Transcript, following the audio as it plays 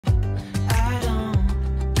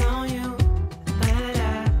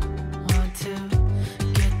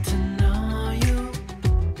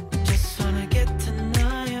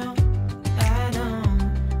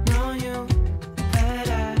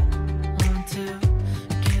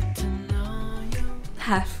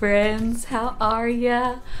Hi friends, how are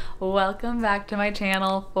ya? Welcome back to my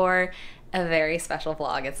channel for a very special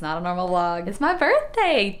vlog. It's not a normal vlog. It's my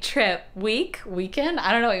birthday trip weekend.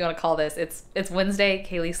 I don't know what you want to call this. It's Wednesday.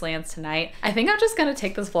 Kaylee lands tonight. I think I'm just gonna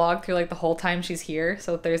take this vlog through like the whole time she's here.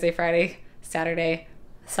 So Thursday, Friday, Saturday,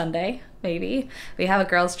 Sunday, maybe. We have a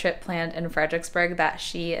girls trip planned in Fredericksburg that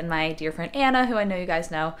she and my dear friend Anna, who I know you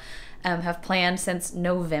guys know, have planned since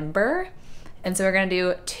November. And so we're gonna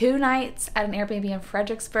do 2 nights at an Airbnb in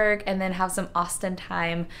Fredericksburg and then have some Austin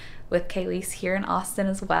time with Kaylee here in Austin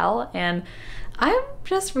as well. And I'm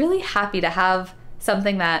just really happy to have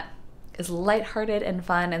something that is lighthearted and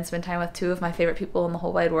fun and spend time with 2 of my favorite people in the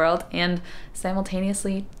whole wide world and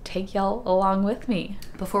simultaneously take y'all along with me.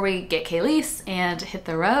 Before we get Kaylee and hit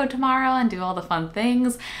the road tomorrow and do all the fun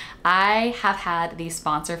things, I have had the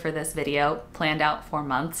sponsor for this video planned out for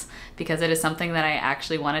months because it is something that I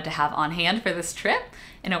actually wanted to have on hand for this trip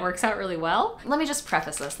and it works out really well. Let me just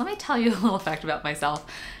preface this. Let me tell you a little fact about myself.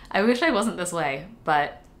 I wish I wasn't this way,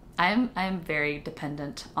 but I'm very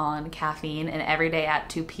dependent on caffeine, and every day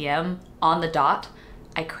at 2 p.m. on the dot,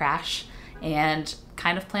 I crash and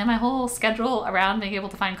kind of plan my whole schedule around being able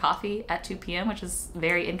to find coffee at 2 p.m., which is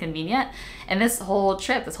very inconvenient. And this whole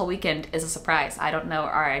trip, this whole weekend is a surprise. I don't know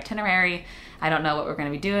our itinerary. I don't know what we're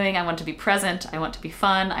gonna be doing. I want to be present. I want to be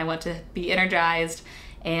fun. I want to be energized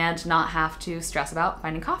and not have to stress about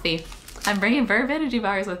finding coffee. I'm bringing Verb energy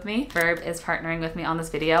bars with me. Verb is partnering with me on this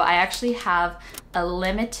video. I actually have a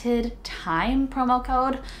limited time promo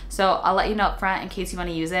code, so I'll let you know up front in case you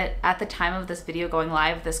want to use it. At the time of this video going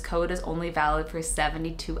live, this code is only valid for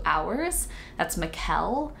 72 hours. That's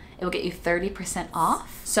Michel. It will get you 30%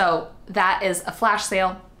 off. So that is a flash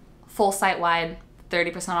sale, full site-wide,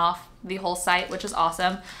 30% off the whole site, which is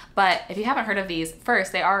awesome. But if you haven't heard of these,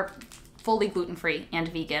 first, they are fully gluten-free and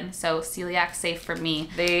vegan, so celiac safe for me.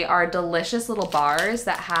 They are delicious little bars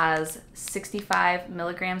that has 65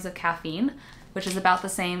 milligrams of caffeine, which is about the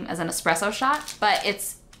same as an espresso shot, but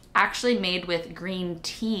it's actually made with green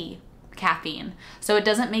tea caffeine, so it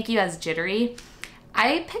doesn't make you as jittery.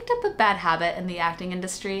 I picked up a bad habit in the acting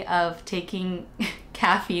industry of taking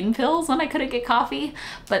caffeine pills when I couldn't get coffee,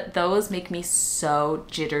 but those make me so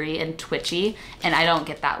jittery and twitchy, and I don't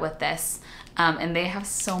get that with this. And they have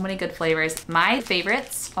so many good flavors. My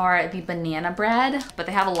favorites are the banana bread, but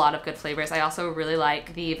they have a lot of good flavors. I also really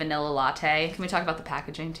like the vanilla latte. Can we talk about the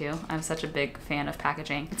packaging too? I'm such a big fan of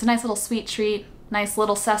packaging. It's a nice little sweet treat, nice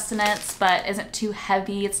little sustenance, but isn't too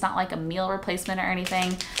heavy. It's not like a meal replacement or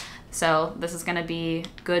anything. So this is gonna be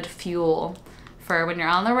good fuel for when you're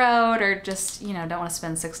on the road or just, you know, don't wanna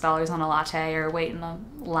spend $6 on a latte or wait in the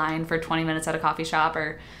line for 20 minutes at a coffee shop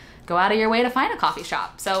or go out of your way to find a coffee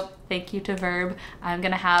shop. So thank you to Verb. I'm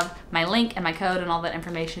gonna have my link and my code and all that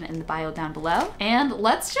information in the bio down below. And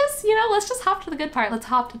let's just, you know, let's just hop to the good part. Let's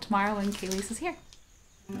hop to tomorrow when Kaylee is here.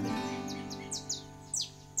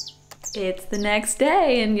 It's the next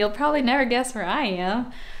day and you'll probably never guess where I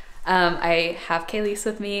am. I have Kaylee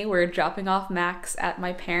with me. We're dropping off Max at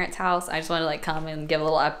my parents' house. I just wanted to like come and give a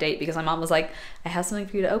little update because my mom was like, I have something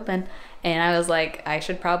for you to open. And I was like, I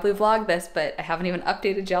should probably vlog this, but I haven't even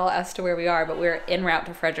updated y'all as to where we are, but we're en route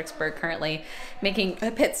to Fredericksburg currently, making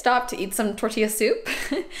a pit stop to eat some tortilla soup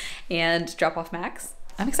and drop off Max.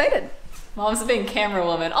 I'm excited. Mom's a big camera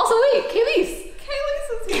woman. Also, wait, Kaylee's is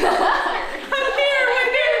here. I'm here.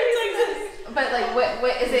 But like,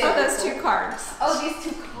 what is it? Oh, those 2 cards. Oh, these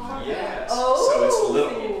 2 cards. Yes. Oh. So it's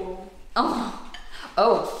little.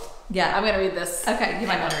 Oh. Yeah, I'm gonna read this. Okay, you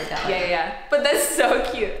might want to read that. Yeah. But that's so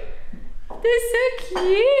cute. That's so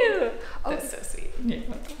cute. Oh, that's so sweet. Yeah.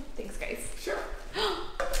 Thanks, guys. Sure.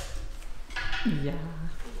 Yeah.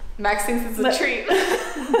 Max thinks it's a treat.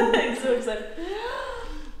 I'm so excited.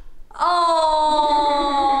 Oh,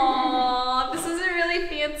 this is a really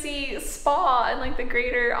fancy spa in like the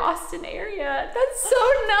greater Austin area. That's so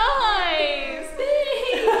nice.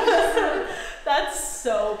 Thanks. That's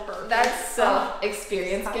so perfect. That's so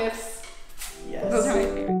experience gifts. Yes. Those are my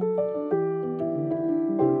favorite.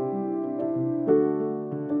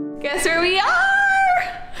 Guess where we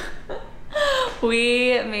are?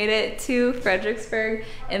 We made it to Fredericksburg,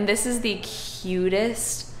 and this is the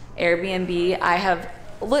cutest Airbnb I have.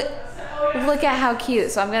 Look at how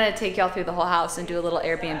cute. So I'm gonna take y'all through the whole house and do a little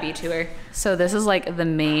Airbnb tour. So this is like the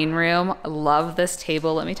main room. I love this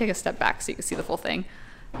table. Let me take a step back so you can see the full thing.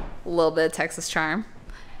 A little bit of Texas charm.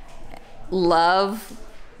 Love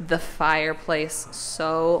the fireplace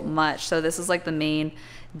so much. So this is like the main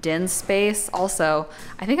den space. Also,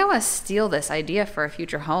 I think I want to steal this idea for a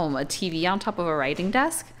future home, a TV on top of a writing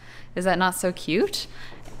desk. Is that not so cute?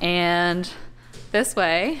 And this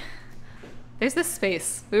way, There's this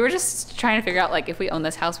space. We were just trying to figure out like if we own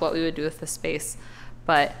this house, what we would do with this space.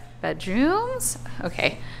 But bedrooms?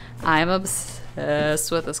 Okay. I'm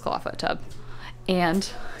obsessed with this clawfoot tub. And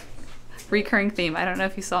recurring theme. I don't know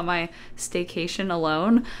if you saw my staycation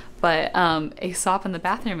alone, but a sop in the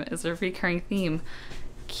bathroom is a recurring theme.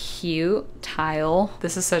 Cute tile.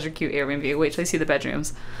 This is such a cute Airbnb. Wait till you see the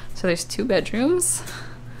bedrooms. So there's 2 bedrooms.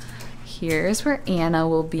 Here's where Anna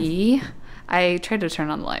will be. I tried to turn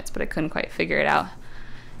on the lights, but I couldn't quite figure it out.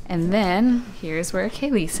 And then here's where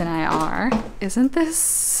Kayleese and I are. Isn't this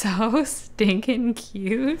so stinking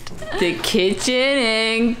cute? The kitchen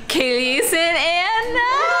and Kayleese and Anna!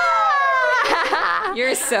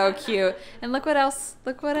 You're so cute. And look what else.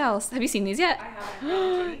 Look what else. Have you seen these yet? I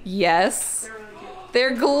haven't. Yes. They're really cute.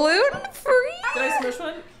 They're gluten-free. Did I smush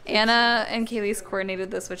one? Anna and Kayleese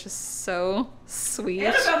coordinated this, which is so sweet.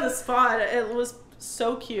 Anna found the spot. It was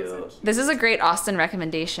so cute. This is a great Austin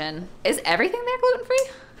recommendation. Is everything there gluten-free?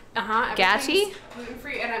 Gatchy?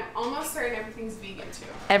 Gluten-free, and I'm almost certain everything's vegan too.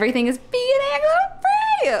 Everything is vegan and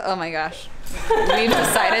gluten-free. Oh my gosh. We've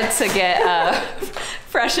decided to get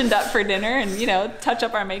freshened up for dinner and, you know, touch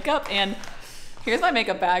up our makeup. And here's my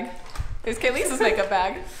makeup bag. There's Kayleese's makeup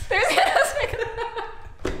bag. There's Anna's makeup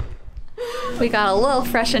bag. We got a little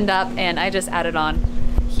freshened up and I just added on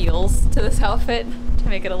heels to this outfit to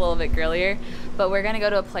make it a little bit girlier. But we're gonna go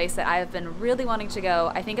to a place that I've been really wanting to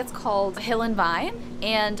go. I think it's called Hill and Vine,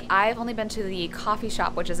 and I've only been to the coffee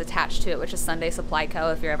shop which is attached to it, which is Sunday Supply Co.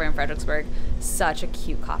 If you're ever in Fredericksburg. Such a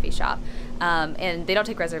cute coffee shop. And they don't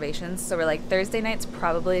take reservations, so we're like, Thursday night's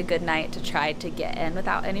probably a good night to try to get in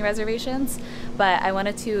without any reservations. But I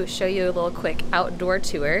wanted to show you a little quick outdoor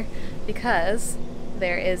tour because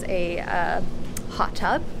there is a hot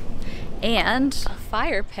tub and a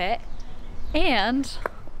fire pit and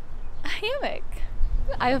a hammock.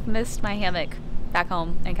 I have missed my hammock back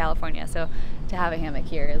home in California, so to have a hammock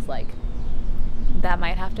here is like, that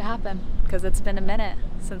might have to happen because it's been a minute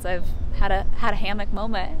since I've had a hammock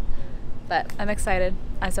moment. But I'm excited.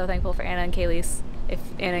 I'm so thankful for Anna and Kayleese. If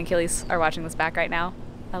Anna and Kayleese are watching this back right now,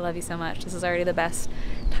 I love you so much. This is already the best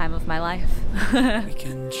time of my life. We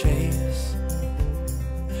can chase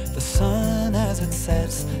the sun as it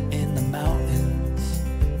sets in the mountains.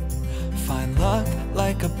 Find luck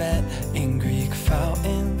like a bet in Greek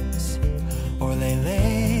fountains. Or lay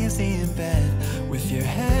lazy in bed with your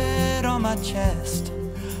head on my chest.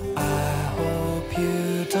 I hope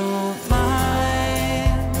you don't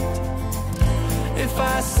mind if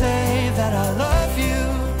I say that I love you.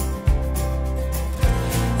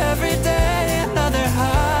 Every day another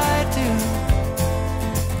I do,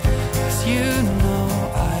 'cause you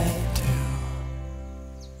know I do.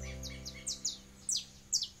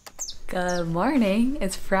 Good morning.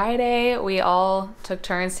 It's Friday. We all took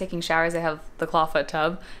turns taking showers. They have the clawfoot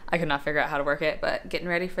tub. I could not figure out how to work it, but getting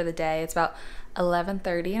ready for the day. It's about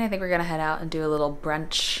 11:30 and I think we're gonna head out and do a little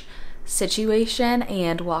brunch situation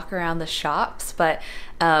and walk around the shops. But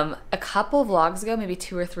a couple vlogs ago, maybe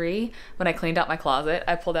 2 or 3, when I cleaned out my closet,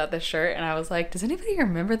 I pulled out this shirt and I was like, does anybody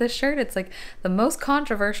remember this shirt? It's like the most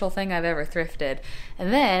controversial thing I've ever thrifted.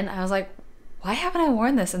 And then I was like, why haven't I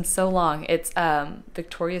worn this in so long? It's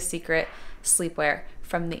Victoria's Secret sleepwear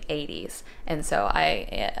from the 80s. And so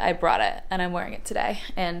I brought it and I'm wearing it today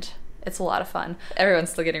and it's a lot of fun. Everyone's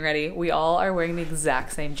still getting ready. We all are wearing the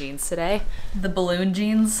exact same jeans today. The balloon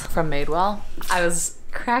jeans from Madewell. I was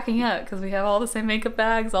cracking up because we have all the same makeup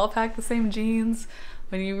bags, all packed the same jeans.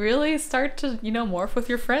 When you really start to, you know, morph with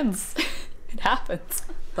your friends, it happens.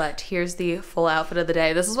 But here's the full outfit of the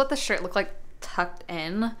day. This is what the shirt looked like tucked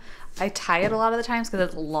in. I tie it a lot of the times because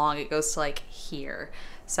it's long. It goes to like here.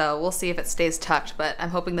 So we'll see if it stays tucked, but I'm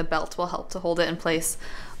hoping the belt will help to hold it in place.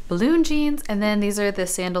 Balloon jeans, and then these are the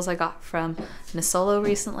sandals I got from Nisolo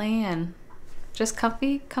recently, and just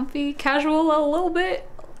comfy, casual, a little bit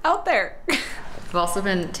out there. I've also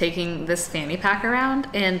been taking this fanny pack around,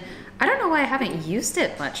 and I don't know why I haven't used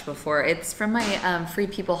it much before. It's from my Free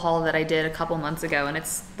People haul that I did a couple months ago, and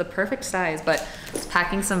it's the perfect size, but it's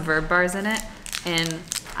packing some Verb bars in it, and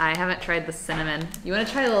I haven't tried the cinnamon. You want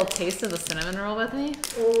to try a little taste of the cinnamon roll with me?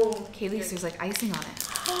 Oh, Kayleese, there's like icing on it.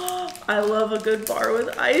 I love a good bar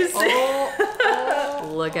with icing. Oh,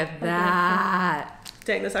 look at that.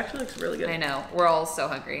 Dang, this actually looks really good. I know, we're all so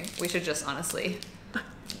hungry. We should just honestly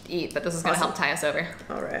eat, but this is gonna help tie us over.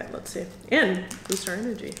 All right, let's see. And boost our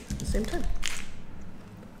energy at the same time.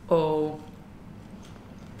 Oh.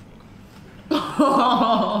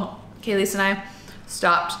 Kayleese and I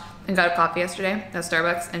stopped and got a coffee yesterday at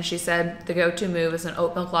Starbucks, and she said the go-to move is an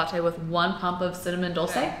oat milk latte with 1 pump of cinnamon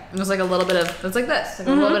dulce. It was like a little bit of, it was like this, like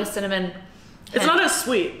a little bit of cinnamon It's not as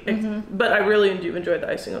sweet, but I really do enjoy the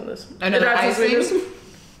icing on this. I know It the adds some icing. sweetness.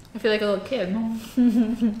 I feel like a little kid.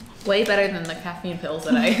 Way better than the caffeine pills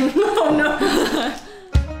that I. Oh no.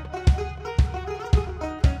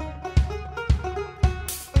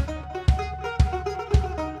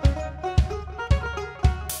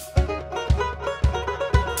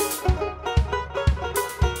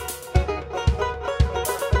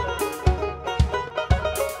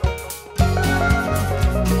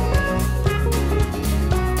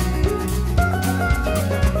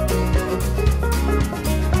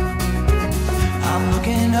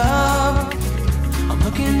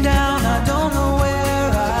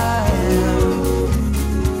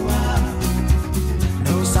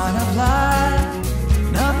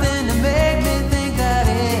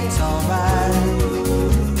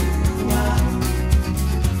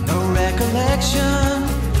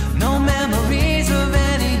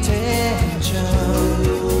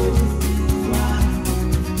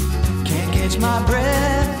 My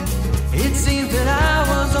breath, it seems that I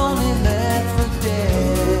was only left for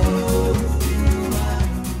dead.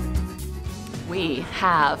 We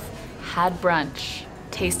have had brunch,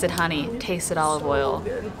 tasted honey, tasted olive oil.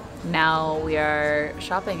 Now we are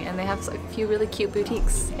shopping and they have a few really cute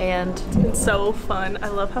boutiques and It's so fun. I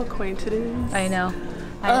love how quaint it is. I know.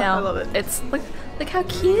 I love it. It's look how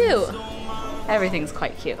cute. Everything's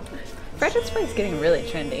quite cute. Fredericksburg is getting really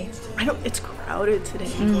trendy. I know, it's crowded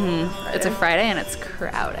today. It's a Friday and it's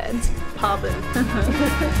crowded. Poppin'.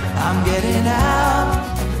 I'm getting out.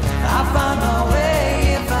 I find my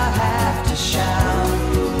way if I have to shout.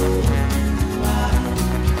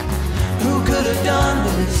 Who could have done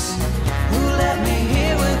this? Who let me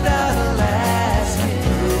here without a last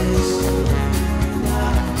kiss?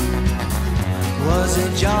 Was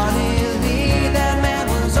it Johnny Lee? That man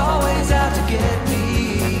was always out to get me.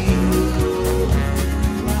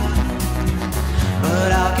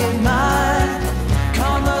 But I'll get mine.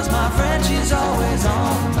 Karma's my friend, she's always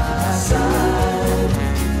on my side.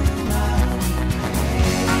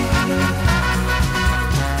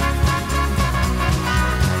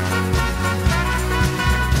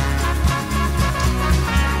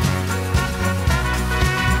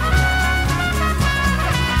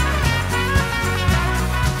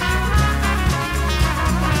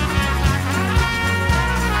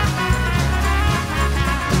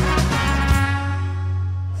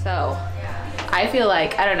 So, I feel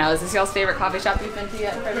like, I don't know, is this y'all's favorite coffee shop you've been to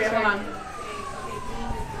yet? Wait, hold on.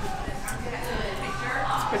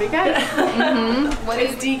 It's pretty good.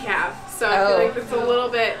 It's decaf, so I feel like it's a little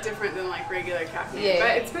bit different than like regular caffeine. Yeah.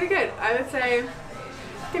 But it's pretty good. I would say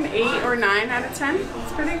like an 8 or 9 out of 10.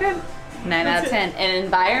 It's pretty good. 9 out of 10. An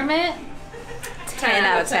environment, 10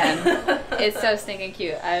 out of 10. It's so stinking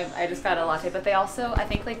cute. I just got a latte, but they also, I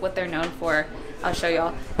think like what they're known for, I'll show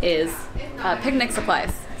y'all, is picnic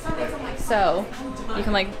supplies. So you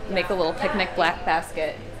can like make a little picnic black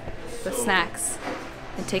basket with snacks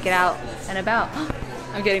and take it out and about.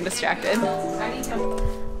 I'm getting distracted.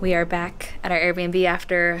 We are back at our Airbnb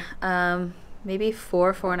after maybe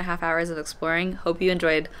 4.5 hours of exploring. Hope you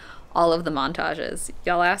enjoyed all of the montages.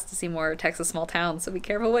 Y'all asked to see more Texas small towns, so be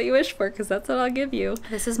careful what you wish for because that's what I'll give you.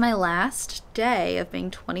 This is my last day of being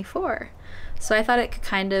 24. So I thought it could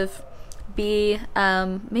kind of be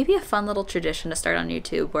maybe a fun little tradition to start on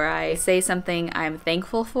YouTube where I say something I'm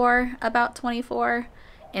thankful for about 24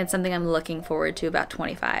 and something I'm looking forward to about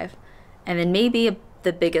 25. And then maybe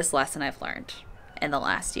the biggest lesson I've learned in the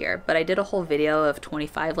last year. But I did a whole video of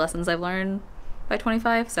 25 lessons I've learned by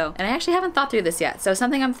 25, so, and I actually haven't thought through this yet. So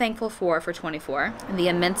something I'm thankful for 24, and the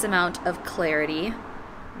immense amount of clarity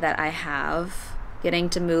that I have getting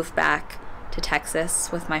to move back to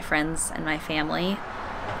Texas with my friends and my family,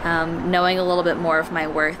 knowing a little bit more of my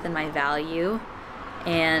worth and my value,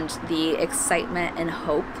 and the excitement and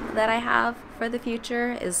hope that I have for the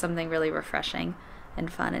future is something really refreshing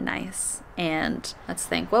and fun and nice. And let's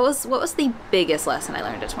think, what was the biggest lesson I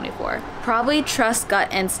learned at 24? Probably trust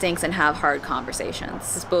gut instincts and have hard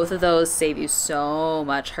conversations. Both of those save you so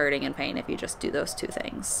much hurting and pain if you just do those two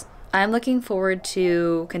things. I'm looking forward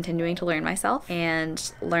to continuing to learn myself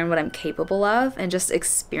and learn what I'm capable of and just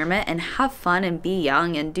experiment and have fun and be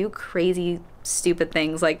young and do crazy stupid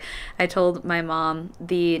things. Like I told my mom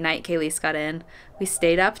the night Kaylee's got in, we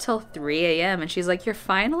stayed up till 3 a.m. and she's like, you're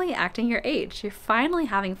finally acting your age. You're finally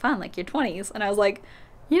having fun like your 20s. And I was like,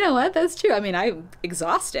 you know what? That's true. I mean, I'm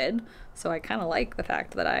exhausted. So I kind of like the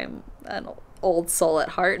fact that I'm an old soul at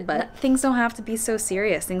heart, but things don't have to be so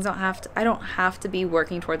serious. I don't have to be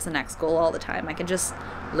working towards the next goal all the time. I can just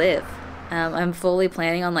live I'm fully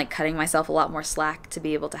planning on like cutting myself a lot more slack to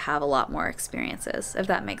be able to have a lot more experiences, if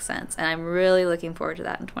that makes sense. And I'm really looking forward to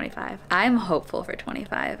that in 25. I'm hopeful for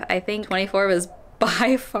 25. I think 24 was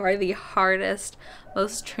by far the hardest,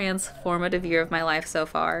 most transformative year of my life so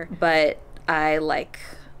far, but I like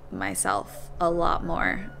myself a lot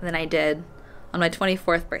more than I did on my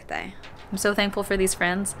 24th birthday. I'm so thankful for these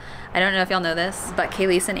friends. I don't know if y'all know this, but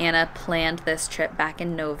Kayleese and Anna planned this trip back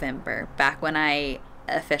in November, back when I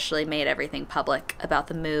officially made everything public about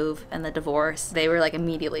the move and the divorce. They were like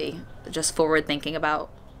immediately just forward thinking about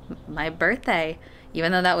my birthday,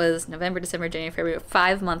 even though that was November, December, January, February,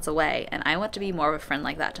 5 months away. And I want to be more of a friend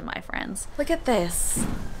like that to my friends. Look at this.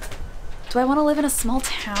 Do I want to live in a small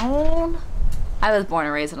town? I was born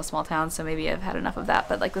and raised in a small town, so maybe I've had enough of that,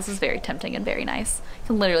 but like this is very tempting and very nice. You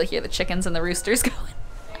can literally hear the chickens and the roosters going.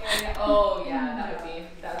 Oh yeah, that would be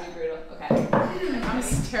brutal. Okay. I'm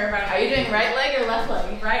just terrified. Are you doing right leg or left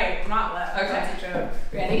leg? Right, not left. Okay. That's a joke.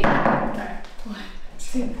 Ready? Okay. 1, 2,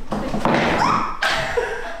 3.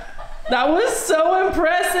 That was so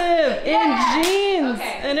impressive! Yeah. In jeans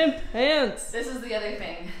Okay. and in pants. This is the other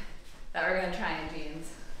thing that we're gonna try in jeans.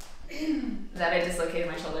 That I dislocated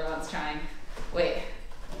my shoulder once trying. Wait,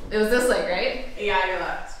 it was this leg, right? Yeah, you're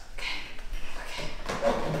left.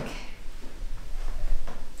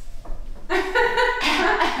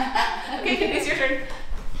 Okay, it's your turn.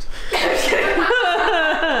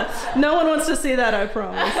 No one wants to see that, I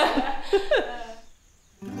promise.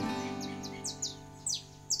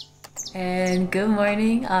 And good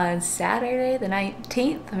morning on Saturday the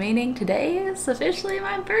 19th, meaning today is officially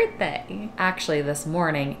my birthday. Actually, this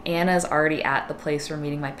morning, Anna's already at the place we're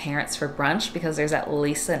meeting my parents for brunch because there's at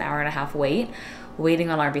least an hour and a half wait, waiting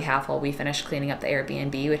on our behalf while we finish cleaning up the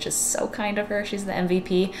Airbnb, which is so kind of her. She's the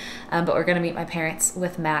MVP. But we're gonna meet my parents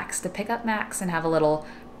with Max to pick up Max and have a little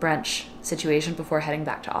brunch situation before heading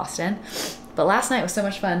back to Austin. But last night was so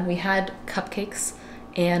much fun. We had cupcakes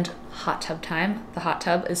and hot tub time. The hot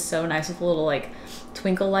tub is so nice with little like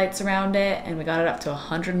twinkle lights around it, and we got it up to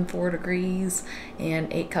 104 degrees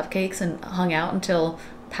and ate cupcakes and hung out until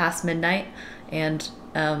past midnight. And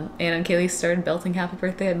Anna and Kayleese started belting happy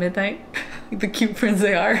birthday at midnight. The cute friends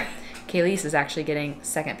they are. Kayleese is actually getting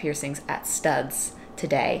second piercings at Studs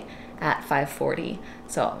today at 5:40,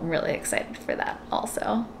 so I'm really excited for that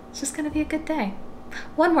also. It's just gonna be a good day.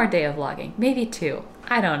 One more day of vlogging, maybe 2.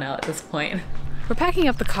 I don't know at this point. We're packing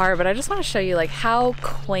up the car, but I just want to show you like how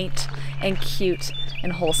quaint and cute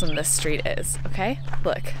and wholesome this street is, okay?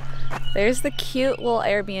 Look, there's the cute little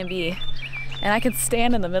Airbnb, and I can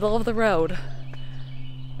stand in the middle of the road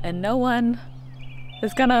and no one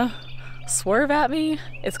is gonna swerve at me.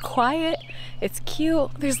 It's quiet, it's cute.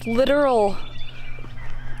 There's literal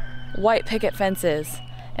white picket fences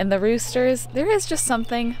and the roosters. There is just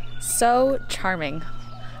something so charming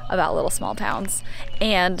about little small towns,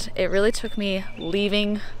 and it really took me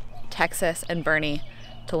leaving Texas and Boerne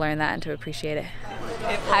to learn that and to appreciate it.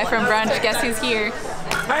 Hi from brunch, guess who's here?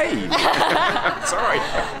 Hey! Sorry.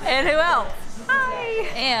 And who else? Hi!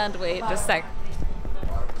 And wait, just a sec.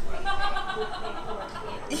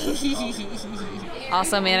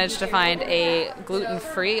 Also managed to find a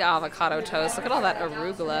gluten-free avocado toast. Look at all that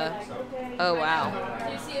arugula. Oh wow.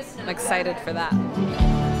 I'm excited for that.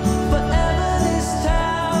 Forever this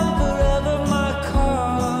time, forever my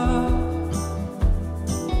car.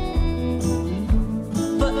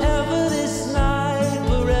 Forever this night,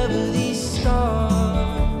 forever these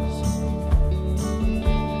stars.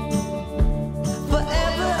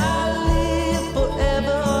 Forever I live,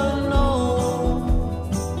 forever unknown.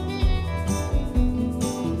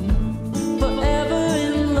 Forever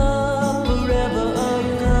in love, forever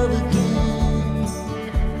unlove again.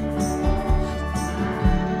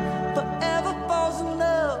 Forever falls in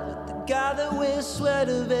love with the guy that wears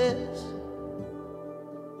sweater vests.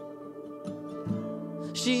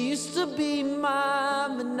 She used to be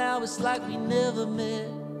mine, but now it's like we never met.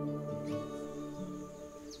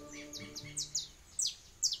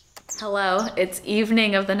 Hello, it's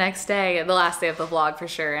evening of the next day, the last day of the vlog for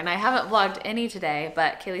sure. And I haven't vlogged any today,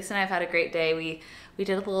 but Kayleese and I have had a great day. We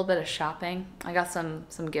did a little bit of shopping. I got some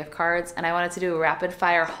gift cards, and I wanted to do a rapid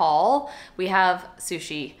fire haul. We have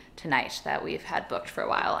sushi tonight that we've had booked for a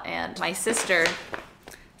while, and my sister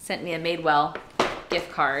sent me a Madewell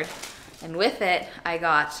gift card, and with it I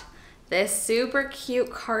got this super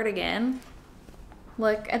cute cardigan.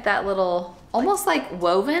 Look at that little, almost like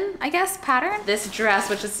woven, I guess, pattern. This dress,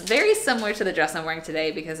 which is very similar to the dress I'm wearing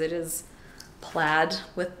today because it is plaid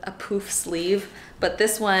with a poof sleeve, but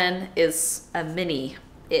this one is a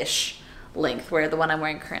mini-ish length, where the one I'm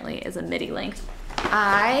wearing currently is a midi length.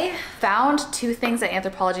 I found 2 things at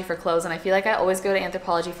Anthropologie for clothes, and I feel like I always go to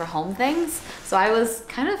Anthropologie for home things. So it was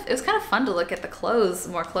kind of fun to look at the clothes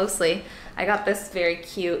more closely. I got this very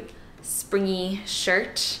cute springy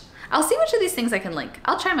shirt. I'll see which of these things I can link.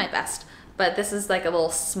 I'll try my best. But this is like a little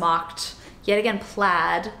smocked, yet again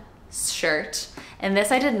plaid shirt. And this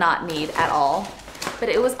I did not need at all. But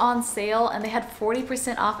it was on sale and they had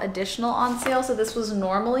 40% off additional on sale. So this was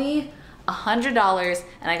normally $100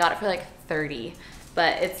 and I got it for like $30.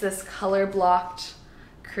 But it's this color blocked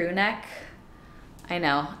crew neck. I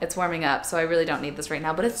know, it's warming up, so I really don't need this right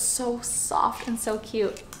now, but it's so soft and so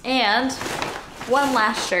cute. And one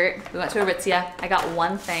last shirt. We went to Aritzia. I got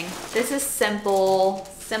one thing. This is simple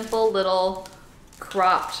little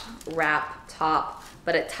cropped wrap top,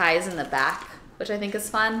 but it ties in the back, which I think is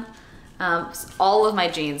fun. All of my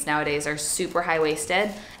jeans nowadays are super high-waisted,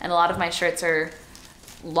 and a lot of my shirts are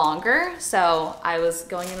longer, so I was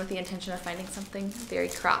going in with the intention of finding something very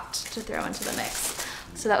cropped to throw into the mix.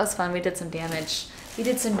 So that was fun. We did some damage.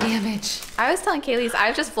 I was telling Kaylee's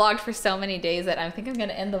I've just vlogged for so many days that I think I'm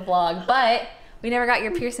gonna end the vlog, but we never got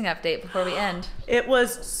your piercing update before we end. It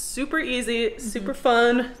was super easy, super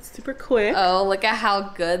fun, super quick. Oh, look at how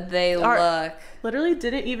good they look. Literally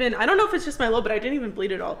didn't even, I don't know if it's just my look, but I didn't even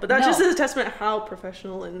bleed at all. But that just is a testament how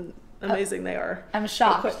professional and amazing they are. I'm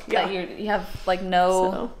shocked that you have like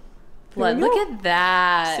no blood. Look at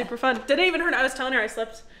that. Super fun. Didn't even hurt. I was telling her I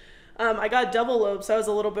slept, I got double lobe, so I was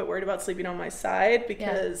a little bit worried about sleeping on my side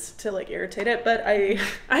because to like irritate it. But I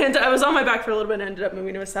was on my back for a little bit and ended up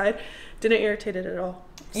moving to a side. Didn't irritate it at all.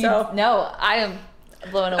 So no, I am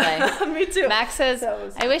blown away. Me too. Max says,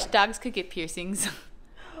 I wish dogs could get piercings.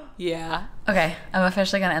 Yeah. Okay, I'm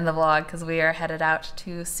officially gonna end the vlog because we are headed out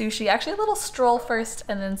to sushi. Actually, a little stroll first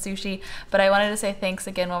and then sushi. But I wanted to say thanks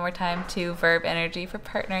again one more time to Verb Energy for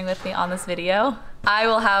partnering with me on this video. I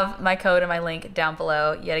will have my code and my link down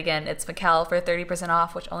below. Yet again, it's Michel for 30%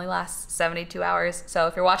 off, which only lasts 72 hours. So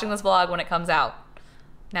if you're watching this vlog when it comes out,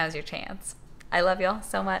 now's your chance. I love y'all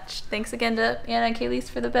so much. Thanks again to Anna and Kaylee's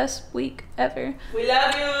for the best week ever. We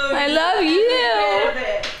love you. I love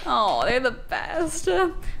you. Oh, they're the best.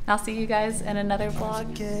 And I'll see you guys in another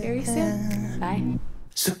vlog very soon. Bye.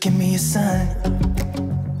 So give me a sign.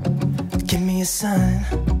 Give me a sign.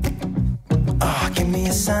 Oh, give me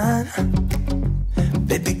a sign.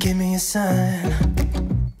 Baby, give me a sign.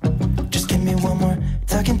 Just give me one more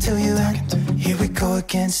talking to you. And here we go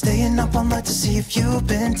again, staying up all night to see if you've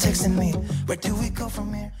been texting me. Where do we go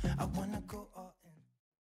from here?